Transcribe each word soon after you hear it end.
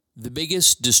the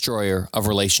biggest destroyer of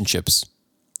relationships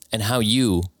and how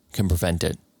you can prevent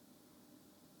it.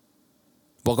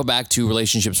 Welcome back to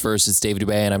Relationships First. It's David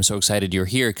Dubay, and I'm so excited you're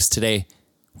here because today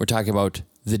we're talking about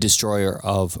the destroyer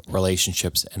of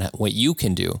relationships and what you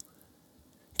can do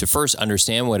to first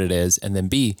understand what it is and then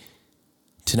B,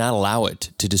 to not allow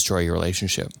it to destroy your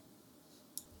relationship.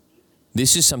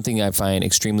 This is something I find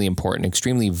extremely important,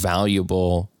 extremely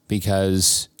valuable,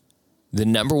 because the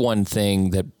number one thing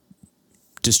that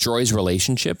destroys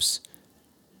relationships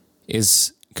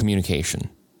is communication.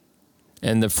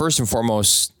 And the first and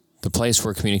foremost, the place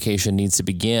where communication needs to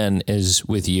begin is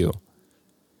with you.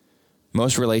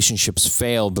 Most relationships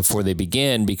fail before they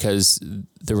begin because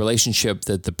the relationship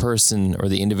that the person or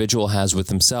the individual has with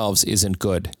themselves isn't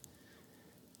good.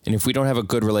 And if we don't have a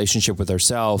good relationship with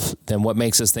ourselves, then what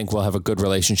makes us think we'll have a good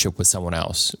relationship with someone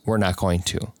else? We're not going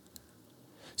to.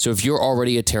 So if you're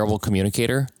already a terrible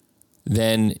communicator,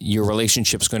 then your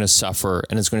relationship's going to suffer,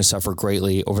 and it's going to suffer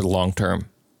greatly over the long term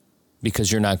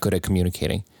because you're not good at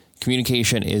communicating.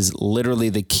 Communication is literally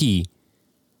the key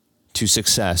to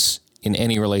success in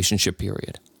any relationship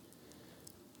period.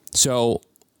 So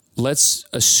let's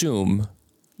assume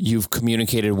you've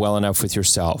communicated well enough with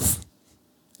yourself,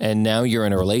 and now you're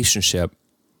in a relationship,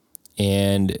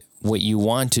 and what you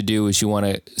want to do is you want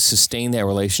to sustain that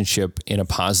relationship in a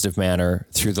positive manner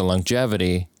through the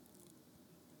longevity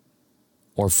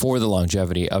or for the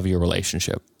longevity of your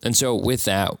relationship. And so with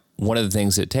that, one of the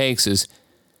things it takes is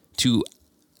to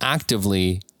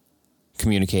actively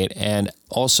communicate and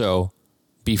also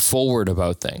be forward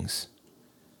about things.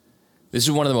 This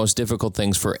is one of the most difficult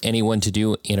things for anyone to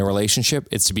do in a relationship.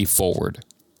 It's to be forward.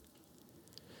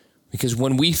 Because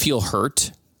when we feel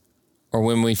hurt or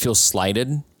when we feel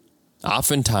slighted,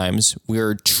 oftentimes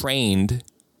we're trained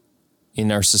in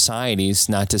our societies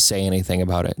not to say anything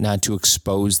about it, not to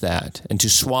expose that, and to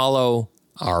swallow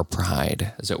our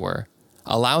pride, as it were.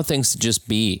 Allow things to just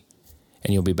be,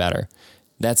 and you'll be better.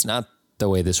 That's not the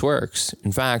way this works.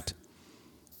 In fact,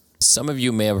 some of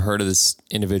you may have heard of this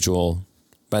individual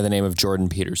by the name of Jordan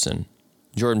Peterson.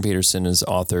 Jordan Peterson has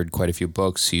authored quite a few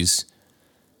books. He's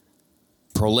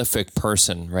a prolific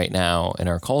person right now in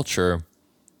our culture.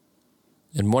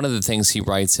 And one of the things he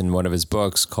writes in one of his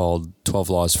books called 12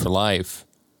 Laws for Life,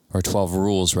 or 12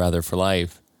 Rules rather for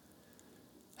Life,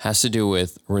 has to do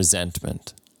with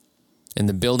resentment and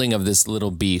the building of this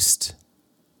little beast.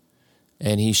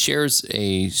 And he shares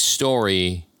a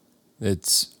story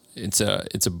it's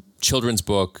a children's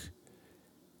book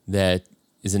that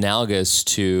is analogous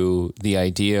to the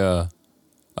idea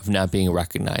of not being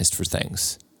recognized for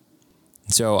things.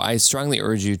 So I strongly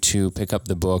urge you to pick up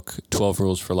the book 12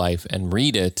 Rules for Life and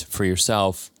read it for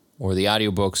yourself, or the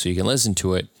audiobook so you can listen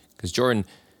to it, because Jordan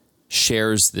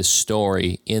shares this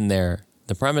story in there.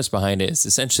 The premise behind it is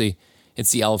essentially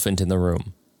it's the elephant in the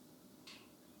room.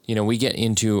 You know, we get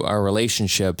into our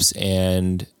relationships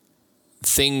and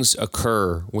things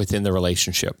occur within the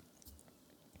relationship.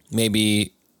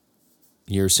 Maybe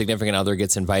your significant other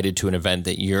gets invited to an event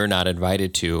that you're not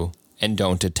invited to and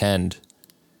don't attend.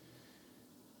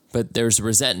 But there's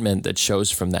resentment that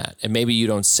shows from that. And maybe you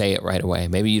don't say it right away.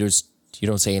 Maybe you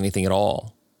don't say anything at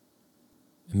all.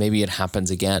 And maybe it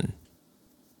happens again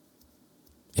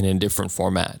in a different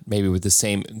format, maybe with the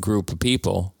same group of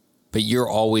people, but you're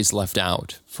always left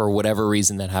out for whatever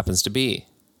reason that happens to be.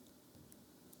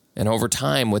 And over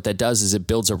time, what that does is it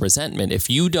builds a resentment. If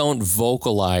you don't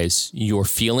vocalize your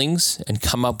feelings and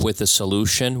come up with a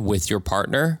solution with your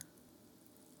partner,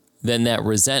 then that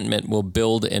resentment will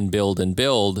build and build and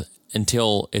build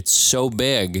until it's so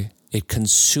big, it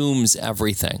consumes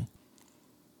everything.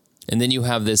 And then you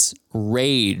have this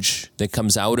rage that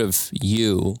comes out of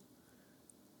you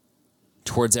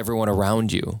towards everyone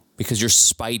around you because you're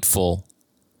spiteful.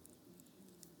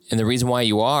 And the reason why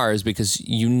you are is because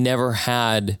you never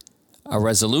had a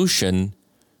resolution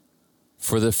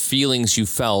for the feelings you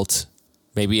felt,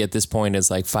 maybe at this point it's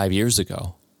like 5 years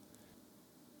ago.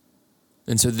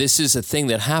 And so this is a thing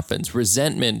that happens.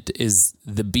 Resentment is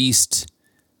the beast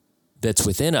that's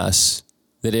within us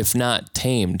that if not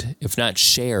tamed, if not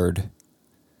shared,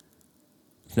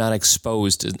 if not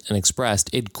exposed and expressed,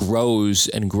 it grows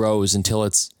and grows until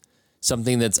it's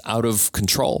something that's out of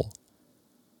control.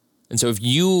 And so if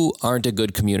you aren't a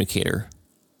good communicator,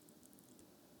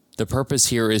 the purpose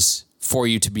here is for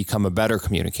you to become a better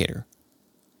communicator.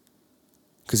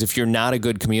 Because if you're not a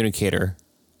good communicator,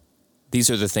 these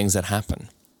are the things that happen.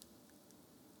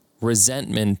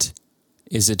 Resentment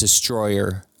is a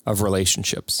destroyer of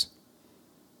relationships.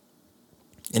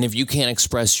 And if you can't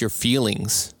express your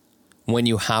feelings when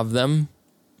you have them,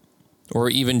 or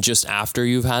even just after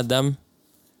you've had them,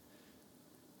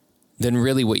 then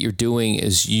really what you're doing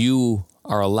is you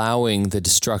are allowing the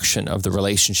destruction of the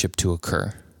relationship to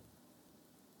occur.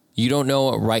 You don't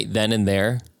know it right then and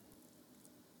there,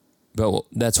 but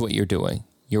that's what you're doing.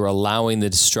 You're allowing the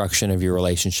destruction of your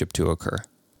relationship to occur.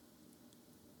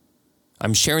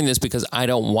 I'm sharing this because I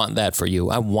don't want that for you.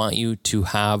 I want you to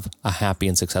have a happy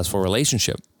and successful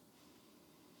relationship.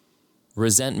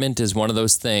 Resentment is one of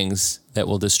those things that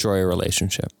will destroy a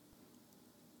relationship.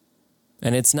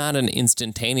 And it's not an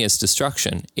instantaneous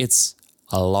destruction. It's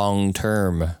a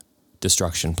long-term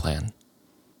destruction plan.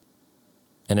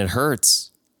 And it hurts.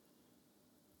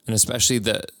 And especially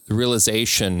the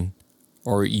realization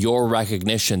or your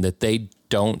recognition that they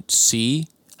don't see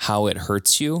how it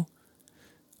hurts you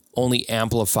only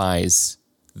amplifies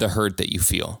the hurt that you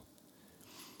feel.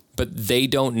 But they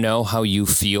don't know how you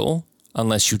feel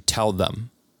unless you tell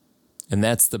them. And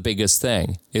that's the biggest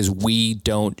thing, is we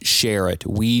don't share it.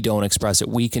 We don't express it.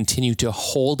 We continue to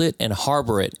hold it and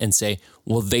harbor it and say,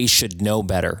 well, they should know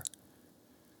better.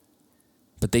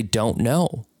 But they don't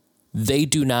know. They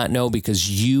do not know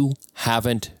because you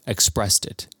haven't expressed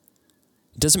it.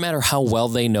 It doesn't matter how well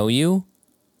they know you.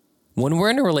 When we're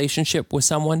in a relationship with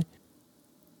someone,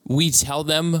 we tell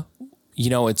them,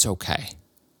 it's okay.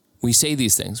 We say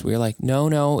these things. We're like,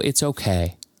 no, it's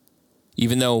okay.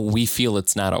 Even though we feel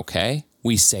it's not okay,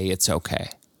 we say it's okay.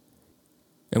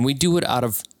 And we do it out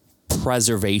of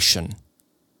preservation.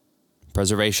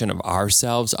 Preservation of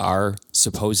ourselves, our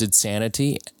supposed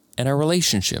sanity, and our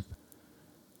relationship.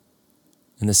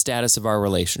 And the status of our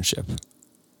relationship.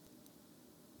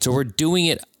 So we're doing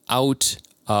it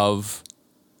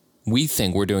we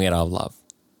think we're doing it out of love.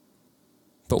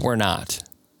 But we're not.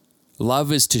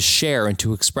 Love is to share and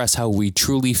to express how we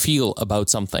truly feel about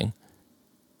something.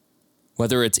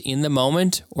 Whether it's in the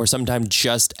moment or sometimes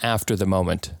just after the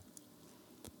moment.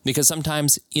 Because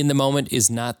sometimes in the moment is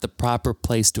not the proper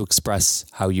place to express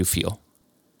how you feel.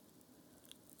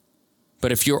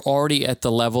 But if you're already at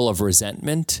the level of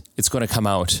resentment, it's going to come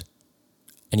out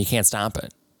and you can't stop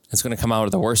it. It's going to come out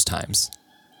at the worst times.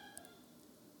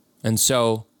 And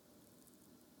so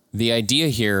the idea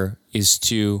here is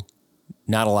to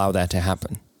not allow that to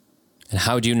happen. And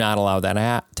how do you not allow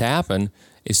that to happen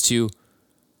is to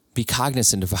be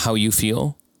cognizant of how you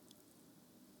feel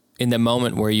in the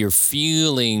moment where your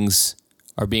feelings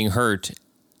are being hurt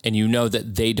and you know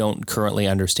that they don't currently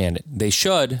understand it. They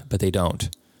should, but they don't.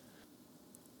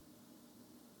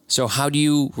 So how do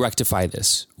you rectify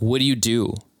this? What do you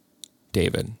do,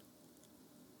 David?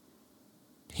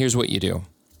 Here's what you do.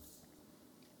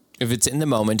 If it's in the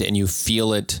moment and you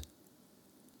feel it,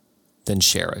 then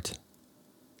share it.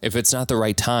 If it's not the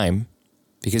right time,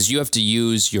 because you have to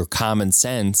use your common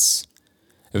sense,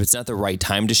 if it's not the right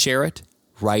time to share it,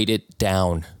 write it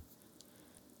down.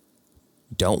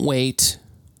 Don't wait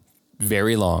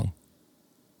very long.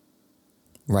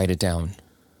 Write it down.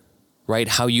 Write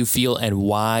how you feel and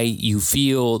why you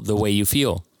feel the way you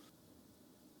feel.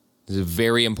 This is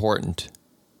very important.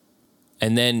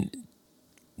 And then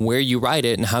where you write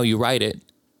it and how you write it,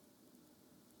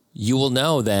 you will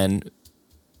know then,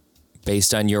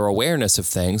 based on your awareness of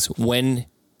things, when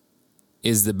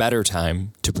is the better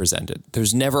time to present it.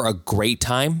 There's never a great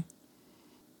time,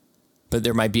 but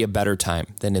there might be a better time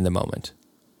than in the moment.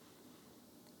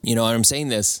 And I'm saying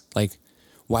this,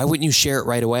 why wouldn't you share it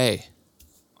right away?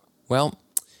 Well,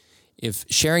 if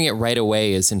sharing it right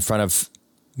away is in front of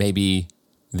maybe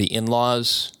the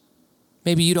in-laws,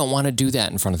 maybe you don't want to do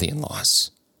that in front of the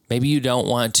in-laws. Maybe you don't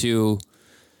want to,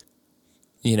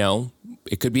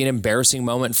 it could be an embarrassing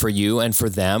moment for you and for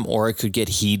them, or it could get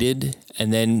heated.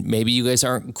 And then maybe you guys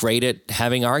aren't great at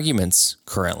having arguments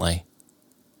currently.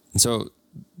 And so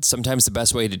sometimes the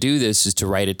best way to do this is to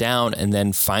write it down and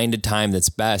then find a time that's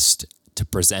best to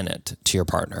present it to your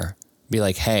partner. Be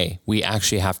like, hey, we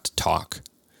actually have to talk.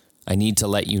 I need to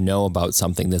let you know about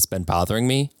something that's been bothering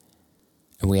me,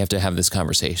 and we have to have this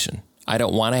conversation. I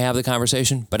don't want to have the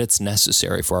conversation, but it's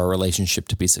necessary for our relationship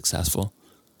to be successful.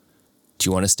 Do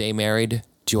you want to stay married?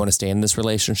 Do you want to stay in this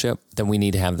relationship? Then we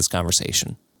need to have this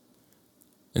conversation.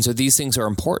 And so these things are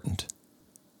important.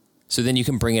 So then you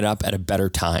can bring it up at a better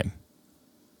time.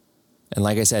 And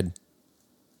like I said,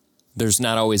 there's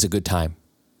not always a good time,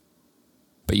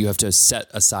 but you have to set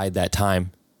aside that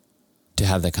time to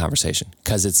have that conversation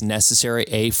because it's necessary,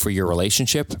 A, for your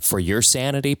relationship, for your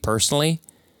sanity personally,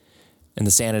 and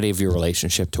the sanity of your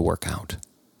relationship to work out.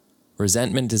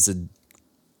 Resentment is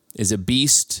a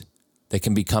beast that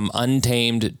can become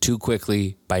untamed too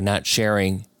quickly by not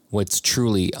sharing what's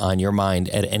truly on your mind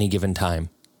at any given time.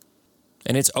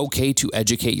 And it's okay to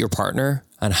educate your partner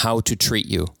on how to treat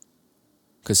you.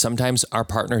 because sometimes our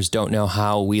partners don't know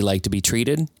how we like to be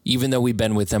treated, even though we've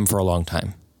been with them for a long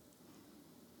time.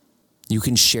 You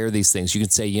can share these things. You can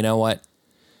say, you know what?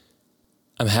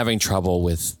 I'm having trouble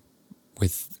with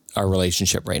our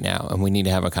relationship right now, and we need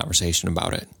to have a conversation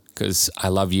about it because I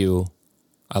love you.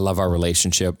 I love our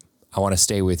relationship. I want to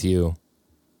stay with you.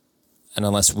 And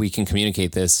unless we can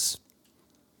communicate this,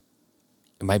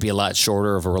 it might be a lot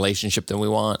shorter of a relationship than we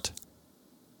want.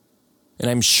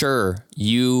 And I'm sure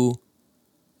you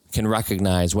can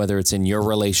recognize, whether it's in your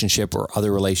relationship or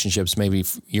other relationships, maybe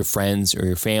your friends or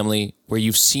your family, where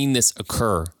you've seen this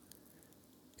occur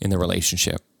in the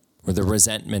relationship, where the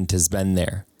resentment has been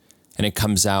there and it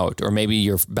comes out. Or maybe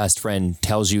your best friend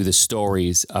tells you the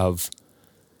stories of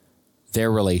their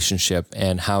relationship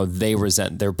and how they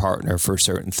resent their partner for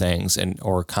certain things, and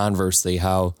or conversely,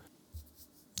 how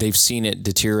they've seen it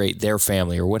deteriorate their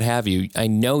family or what have you. I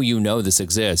know this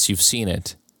exists. You've seen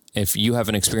it. If you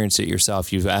haven't experienced it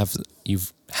yourself, you've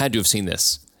had to have seen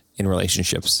this in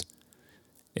relationships.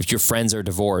 If your friends are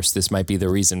divorced, this might be the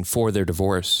reason for their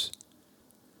divorce.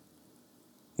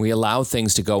 We allow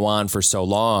things to go on for so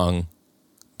long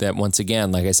that, once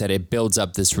again, like I said, it builds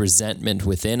up this resentment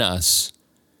within us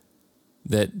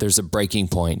that there's a breaking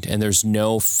point and there's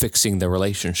no fixing the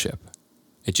relationship.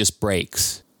 It just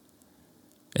breaks.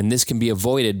 And this can be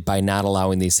avoided by not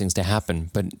allowing these things to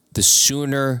happen. But the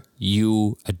sooner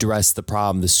you address the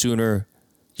problem, the sooner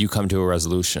you come to a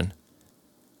resolution.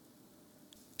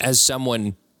 As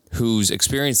someone who's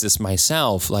experienced this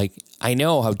myself, like, I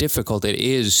know how difficult it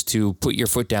is to put your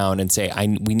foot down and say,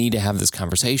 we need to have this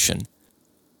conversation,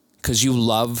 because you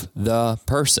love the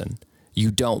person. You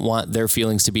don't want their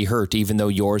feelings to be hurt, even though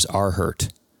yours are hurt.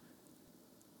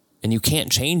 And you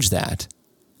can't change that.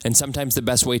 And sometimes the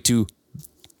best way to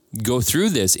go through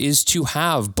this is to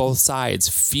have both sides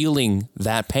feeling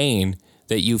that pain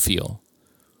that you feel.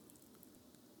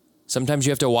 Sometimes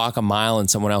you have to walk a mile in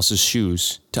someone else's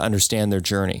shoes to understand their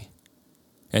journey.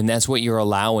 And that's what you're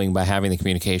allowing by having the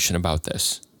communication about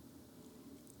this.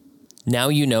 Now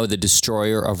you know the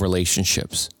destroyer of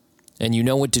relationships, and you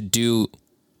know what to do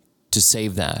to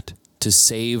save that, to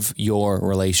save your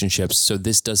relationships so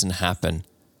this doesn't happen.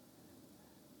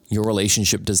 Your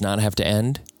relationship does not have to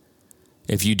end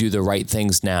if you do the right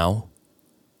things now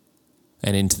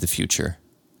and into the future.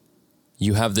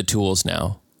 You have the tools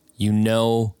now. You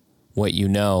know what you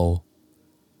know.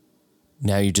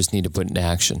 Now you just need to put it into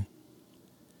action.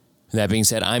 That being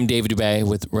said, I'm David Dubay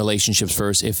with Relationships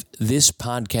First. If this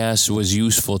podcast was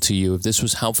useful to you, if this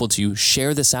was helpful to you,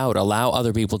 share this out. Allow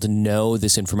other people to know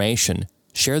this information.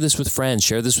 Share this with friends.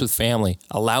 Share this with family.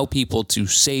 Allow people to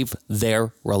save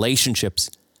their relationships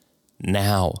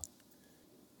now.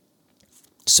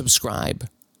 Subscribe.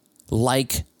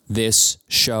 Like this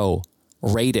show.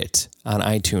 Rate it on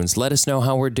iTunes. Let us know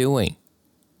how we're doing.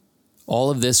 All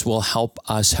of this will help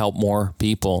us help more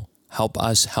people. Help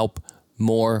us help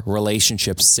more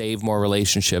relationships, save more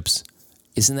relationships.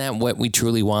 Isn't that what we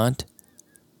truly want?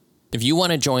 If you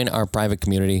want to join our private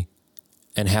community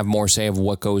and have more say of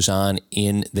what goes on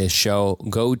in this show,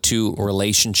 go to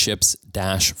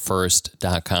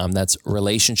relationships-first.com. That's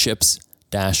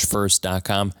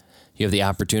relationships-first.com. You have the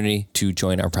opportunity to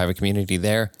join our private community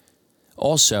there.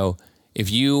 Also, if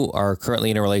you are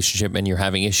currently in a relationship and you're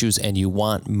having issues and you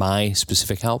want my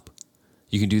specific help,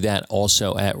 you can do that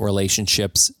also at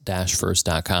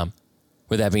relationships-first.com.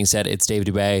 With that being said, it's David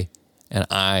Dubay, and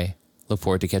I look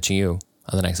forward to catching you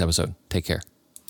on the next episode. Take care.